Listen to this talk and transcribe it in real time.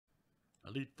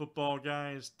Elite Football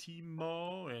Guys,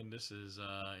 Tmall, and this is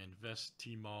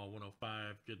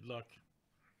INVESTTMALL105. Good luck.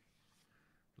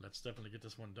 Let's definitely get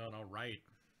this one done. All right.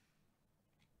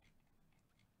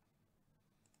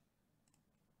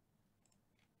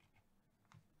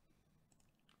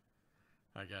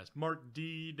 All right, guys. Mark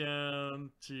D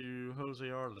down to Jose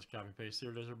R. Let's copy paste.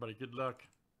 Here it is, everybody. Good luck.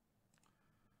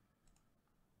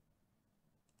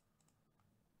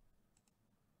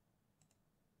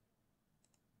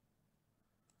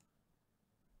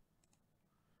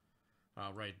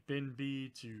 All right. Ben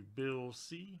B to Bill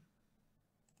C.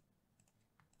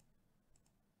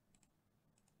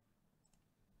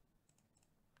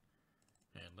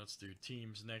 And let's do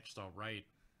teams next. All right.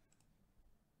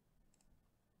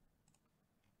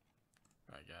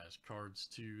 All right, guys. Cards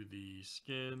to the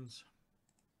skins.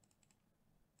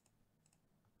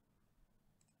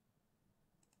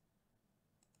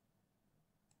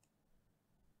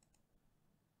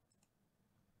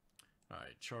 All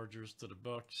right. Chargers to the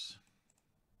Bucks.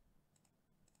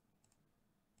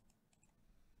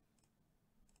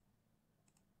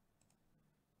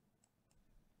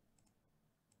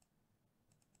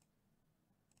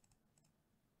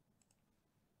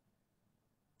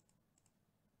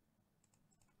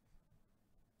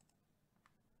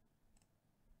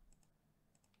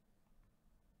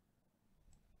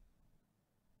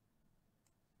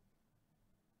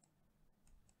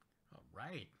 All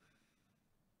right.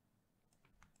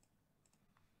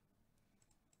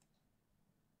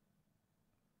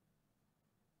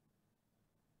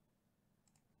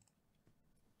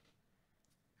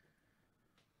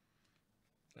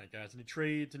 All right, guys. Any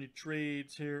trades? Any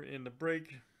trades here in the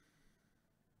break?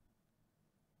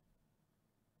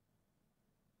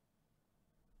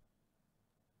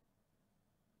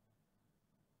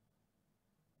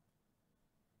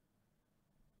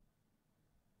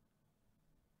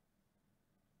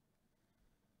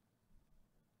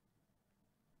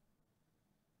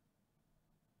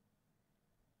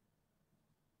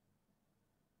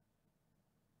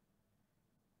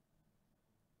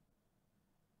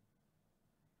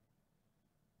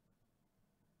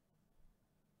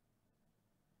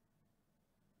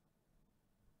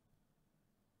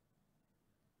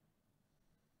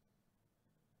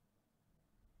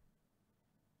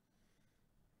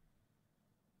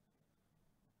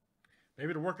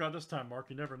 Maybe it'll work out this time, Mark.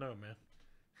 You never know, man.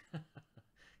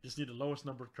 Just need the lowest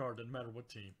numbered card, doesn't matter what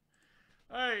team.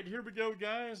 Alright, here we go,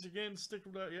 guys. Again, stick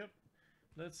with that. Yep.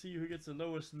 Let's see who gets the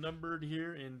lowest numbered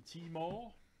here in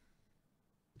Tmall.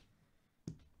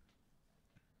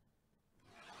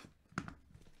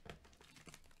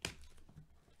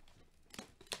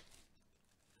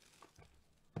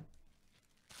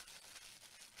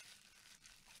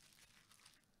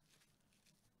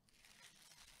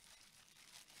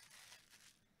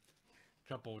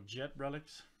 Couple Jet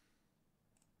relics.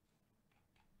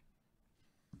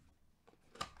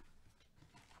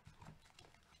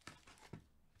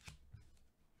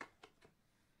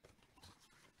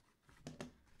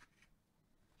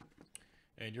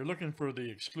 And you're looking for the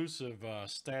exclusive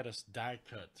status die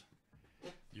cut.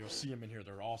 You'll see them in here.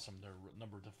 They're awesome. They're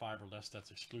numbered to 5 or less. That's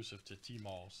exclusive to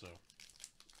Tmall. So I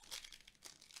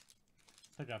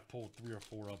think I've pulled 3 or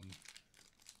 4 of them.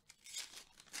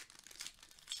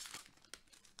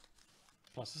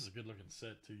 Plus, this is a good looking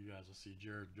set too. You guys will see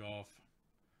Jared Goff,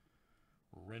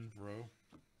 Renfro.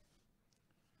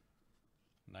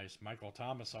 Nice Michael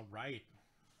Thomas. All right.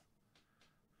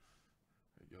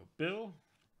 There you go, Bill.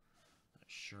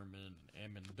 Sherman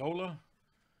and Amendola.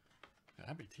 God,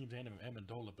 how many teams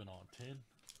Amendola been on? 10?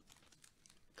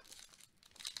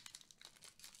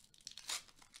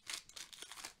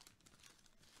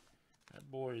 That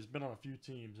boy has been on a few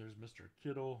teams. There's Mr.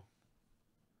 Kittle.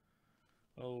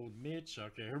 Oh, Mitch.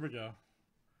 Okay, here we go.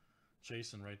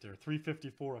 Jason right there.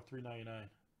 354 of 399.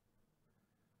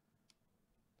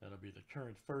 That'll be the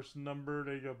current first number.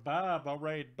 There you go, Bob. All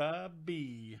right, Bob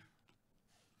B.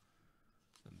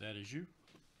 And that is you.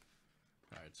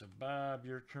 All right, so Bob,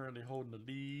 you're currently holding the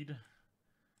lead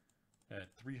at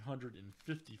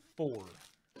 354. All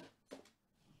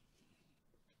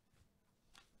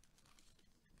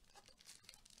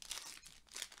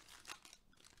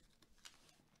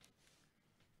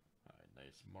right,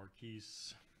 nice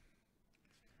Marquise.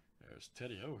 There's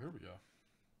Teddy. Oh, here we go.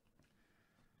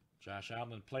 Josh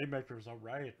Allen, playmakers. All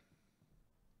right.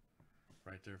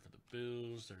 Right there for the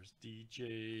Bills. There's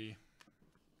DJ.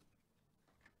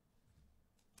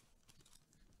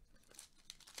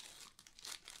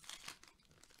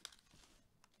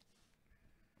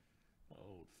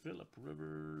 Oh, Phillip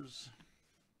Rivers.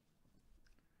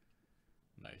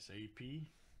 Nice AP.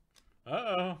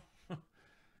 Uh-oh.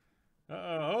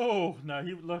 Uh-oh. Oh, now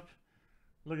he look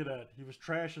at that. He was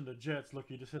trashing the Jets. Look,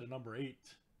 he just hit a number 8.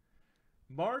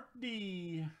 Mark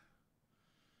D.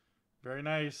 Very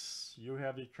nice. You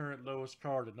have the current lowest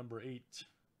card at number 8.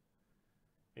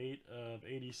 8 of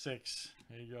 86.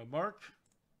 There you go, Mark.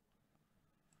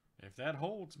 If that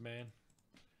holds, man.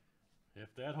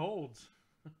 If that holds.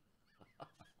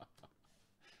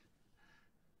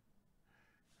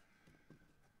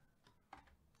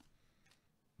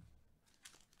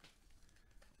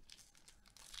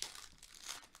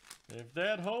 If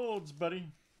that holds, buddy.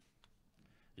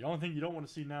 The only thing you don't want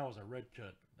to see now is a red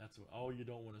cut. That's all you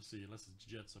don't want to see, unless it's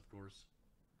Jets, of course.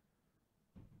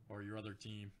 Or your other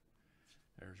team.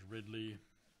 There's Ridley.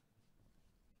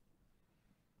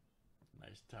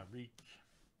 Nice Tyreek.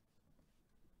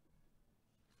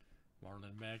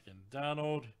 Marlon Mack and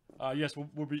Donald. Yes,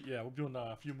 we'll be doing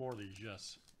a few more of these.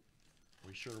 Yes,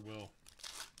 we sure will.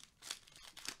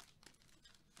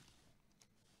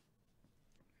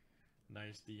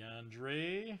 Nice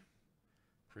DeAndre.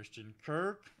 Christian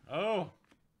Kirk. Oh,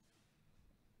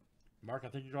 Mark, I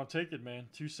think you're gonna take it, man.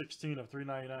 216 of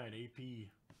 399 AP.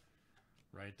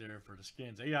 Right there for the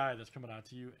skins. AI, that's coming out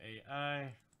to you.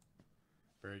 AI.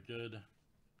 Very good.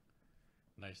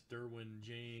 Nice Derwin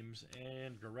James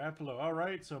and Garoppolo. All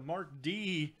right, so Mark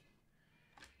D,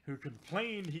 who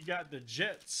complained he got the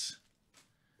Jets,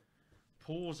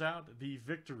 pulls out the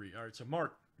victory. All right, so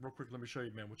Mark, real quick, let me show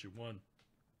you, man, what you won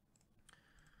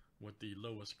with the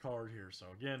lowest card here. So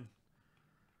again,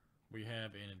 we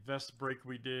have an invest break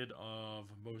we did of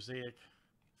Mosaic.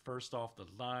 First off the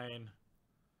line,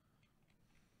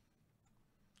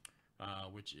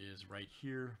 which is right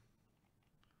here.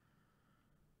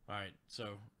 All right,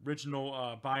 so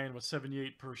original buy-in was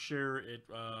 78 per share. It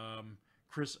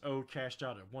Chris O cashed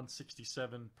out at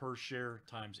 167 per share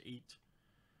times 8.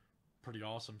 Pretty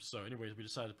awesome. So anyways, we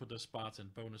decided to put those spots in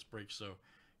bonus break. So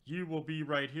you will be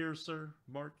right here, sir,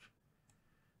 Mark.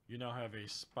 You now have a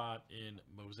spot in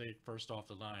Mosaic first off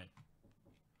the line.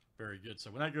 Very good.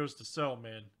 So when that goes to sell,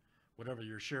 man, whatever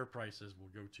your share price is will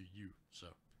go to you. So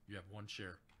you have 1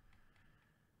 share.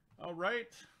 All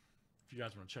right. If you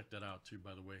guys want to check that out too,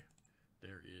 by the way,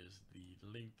 there is the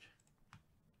link.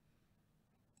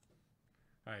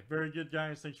 All right, very good,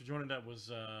 guys. Thanks for joining. That was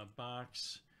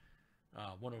box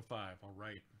 105. All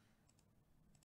right.